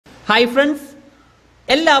Hi friends,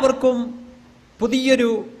 എല്ലാവർക്കും പുതിയൊരു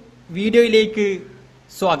വീഡിയോയിലേക്ക്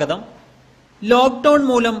സ്വാഗതം. ലോക്ക്ഡൗൺ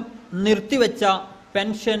മൂലം നിർത്തിവെച്ച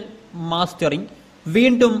പെൻഷൻ മാസ്റ്ററിംഗ്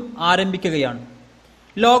വീണ്ടും ആരംഭിക്കുകയാണ്.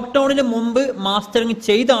 ലോക്ക്ഡൗണിന് മുമ്പ് മാസ്റ്ററിംഗ്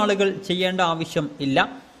ചെയ്ത ആളുകൾ ചെയ്യേണ്ട ആവശ്യം ഇല്ല.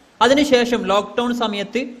 അതിനുശേഷം ലോക്ക്ഡൗൺ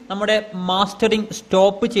സമയത്ത് നമ്മുടെ മാസ്റ്ററിംഗ്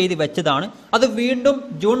സ്റ്റോപ്പ് ചെയ്ത് വെച്ചതാണ്. അത് വീണ്ടും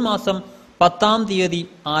ജൂൺ മാസം 10-ാം തീയതി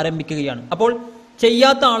ആരംഭിക്കുകയാണ്. അപ്പോൾ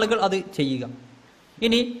ചെയ്യാത്ത ആളുകൾ അത് ചെയ്യുക.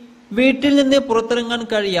 ഇനി വീട്ടിൽ നിന്ന് പുറത്തിറങ്ങാൻ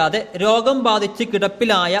കഴിയാതെ രോഗം ബാധിച്ച്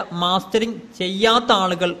കിടപ്പിലായ മാസ്റ്ററിംഗ് ചെയ്യാത്ത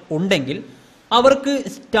ആളുകൾ ഉണ്ടെങ്കിൽ അവർക്ക്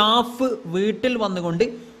സ്റ്റാഫ് വീട്ടിൽ വന്നുകൊണ്ട്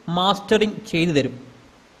മാസ്റ്ററിംഗ് ചെയ്തു തരും.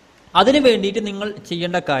 അതിനു വേണ്ടിയിട്ട് നിങ്ങൾ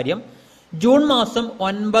ചെയ്യേണ്ട കാര്യം, ജൂൺ മാസം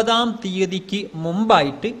 9-ാം തീയതിക്ക്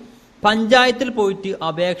മുമ്പായിട്ട് പഞ്ചായത്തിൽ പോയിട്ട്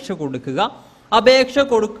അപേക്ഷ കൊടുക്കുക. അപേക്ഷ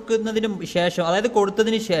കൊടുക്കുന്നതിന് ശേഷം, അതായത്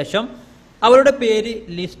കൊടുത്തതിന് ശേഷം അവരുടെ പേര്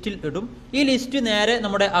ലിസ്റ്റിൽ ഇടും. ഈ ലിസ്റ്റ് നേരെ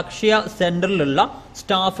നമ്മുടെ അക്ഷയ സെന്ററിലുള്ള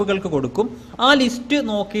സ്റ്റാഫുകൾക്ക് കൊടുക്കും. ആ ലിസ്റ്റ്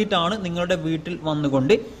നോക്കിയിട്ടാണ് നിങ്ങളുടെ വീട്ടിൽ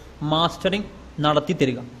വന്നുകൊണ്ട് മാസ്റ്ററിംഗ് നടത്തി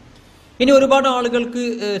തരിക. ഇനി ഒരുപാട് ആളുകൾക്ക്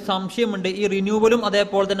സംശയമുണ്ട്, ഈ റിന്യൂവലും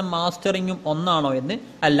അതേപോലെ തന്നെ മാസ്റ്ററിങ്ങും ഒന്നാണോ എന്ന്.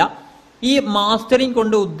 അല്ല, ഈ മാസ്റ്ററിംഗ്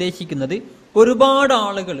കൊണ്ട് ഉദ്ദേശിക്കുന്നത് ഒരുപാട്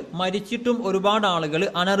ആളുകൾ മരിച്ചിട്ടും ഒരുപാട് ആളുകൾ,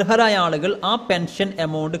 അനർഹരായ ആളുകൾ ആ പെൻഷൻ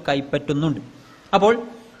എമൗണ്ട് കൈപ്പറ്റുന്നുണ്ട്. അപ്പോൾ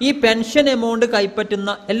ഈ പെൻഷൻ എമൗണ്ട്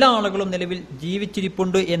കൈപ്പറ്റുന്ന എല്ലാ ആളുകളും നിലവിൽ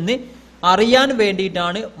ജീവിച്ചിരിപ്പുണ്ട് എന്ന് അറിയാൻ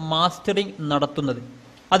വേണ്ടിയിട്ടാണ് മാസ്റ്ററിംഗ് നടത്തുന്നത്.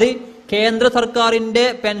 അത് കേന്ദ്ര സർക്കാരിന്റെ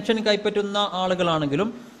പെൻഷൻ കൈപ്പറ്റുന്ന ആളുകളാണെങ്കിലും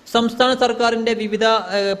സംസ്ഥാന സർക്കാരിന്റെ വിവിധ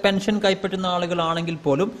പെൻഷൻ കൈപ്പറ്റുന്ന ആളുകളാണെങ്കിൽ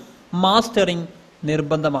പോലും മാസ്റ്ററിംഗ്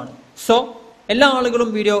നിർബന്ധമാണ്. സോ എല്ലാ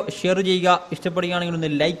ആളുകളും വീഡിയോ ഷെയർ ചെയ്യുക, ഇഷ്ടപ്പെടുകയാണെങ്കിൽ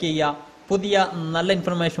ഒന്ന് ലൈക്ക് ചെയ്യുക. പുതിയ നല്ല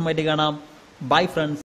ഇൻഫർമേഷനുമായിട്ട് കാണാം. Bye friends.